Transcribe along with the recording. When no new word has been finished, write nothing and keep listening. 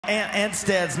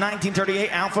Anstead's 1938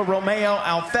 Alfa Romeo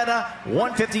Alfetta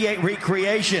 158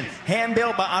 recreation.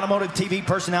 Hand-built by automotive TV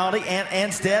personality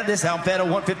Anstead, this Alfetta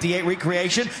 158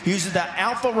 recreation uses the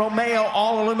Alfa Romeo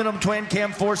all-aluminum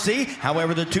twin-cam 4C.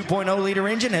 However, the 2.0-liter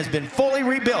engine has been fully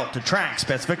rebuilt to track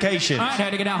specifications. I had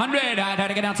to get down 100, I had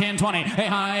to get down 10, 20, hey,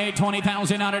 high,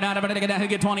 20,000, I had to get down,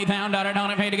 get 20,000,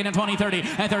 I paid to get down 20, 30,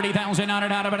 30,000, I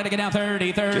had to get down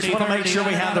 30, 30, Just want to make sure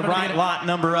we have the right lot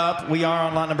number up. We are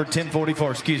on lot number 1044,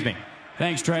 excuse me.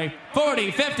 Thanks, Trey.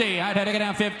 40, 50, I'd had to get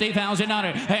down 50,000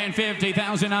 and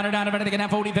 50,000 I'd have to get down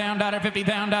 40,000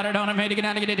 50,000 I made to get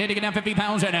down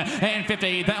 50,000 and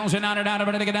 50,000 I'd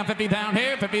have to get down 50,000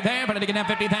 here, 50 there, but to get down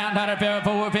 50,000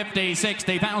 4, 50,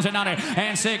 60,000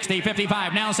 and 60,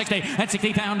 55, now 60 and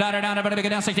 60,000 I'd have to get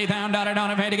down 60,000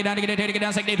 I made to get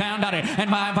down 60,000 and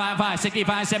 5,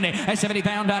 65, 70 and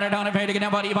 70,000 I'd pay to get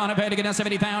down what you want to pay to get down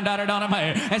 70,000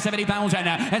 and 70,000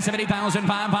 and 70,000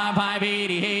 5,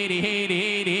 80,000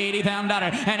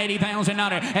 and 80,000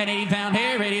 and 80,000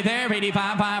 here, 80 there,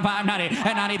 85, 90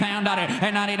 and 90,000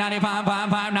 and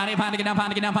 95, 95 to get down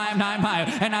 5,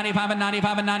 95 and 95 and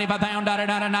 95 and 95,000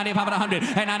 and 95 and 100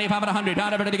 and 95 and 100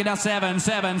 to get down 7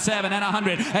 and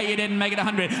 100. Hey, you didn't make it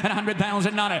 100 and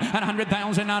 100,000 and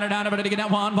 100,000 to get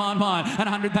down 1 and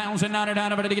 100,000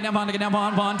 to get down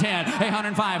 110. Hey,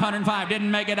 105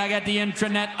 didn't make it. I got the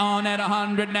intranet on at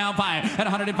 100 now 5 at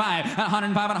 105 and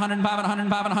 105 and 105 and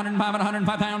 105 and 105 and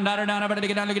 105,000 down, but to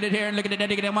get down, look at it here, and look at it,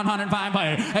 to get 105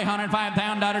 player, a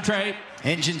 $105,000 Trey.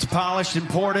 Engines polished and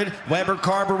ported, Weber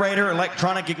carburetor,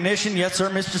 electronic ignition. Yes, sir,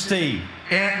 Mr. Steve.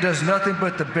 Ant does nothing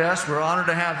but the best. We're honored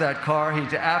to have that car. He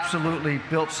absolutely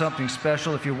built something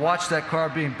special. If you watch that car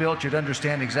being built, you'd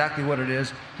understand exactly what it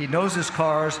is. He knows his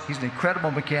cars. He's an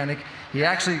incredible mechanic. He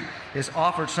actually is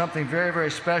offered something very, very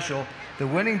special. The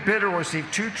winning bidder will receive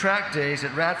 2 track days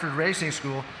at Radford Racing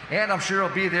School, and I'm sure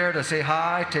he'll be there to say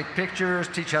hi, take pictures,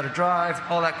 teach how to drive,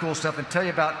 all that cool stuff, and tell you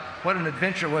about what an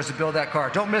adventure it was to build that car.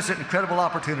 Don't miss it. Incredible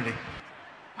opportunity.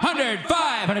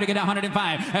 105, to get down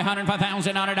 105,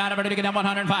 105,000 to get down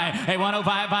 105, a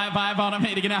 105, on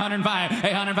me to get down 105,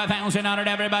 a 105,000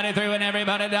 everybody through and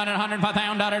everybody down at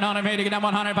 105,000 on me to get down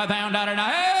 105,000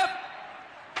 now.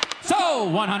 So,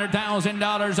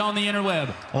 $100,000 on the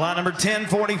interweb. Lot number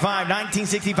 1045,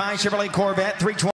 1965 Chevrolet Corvette 320.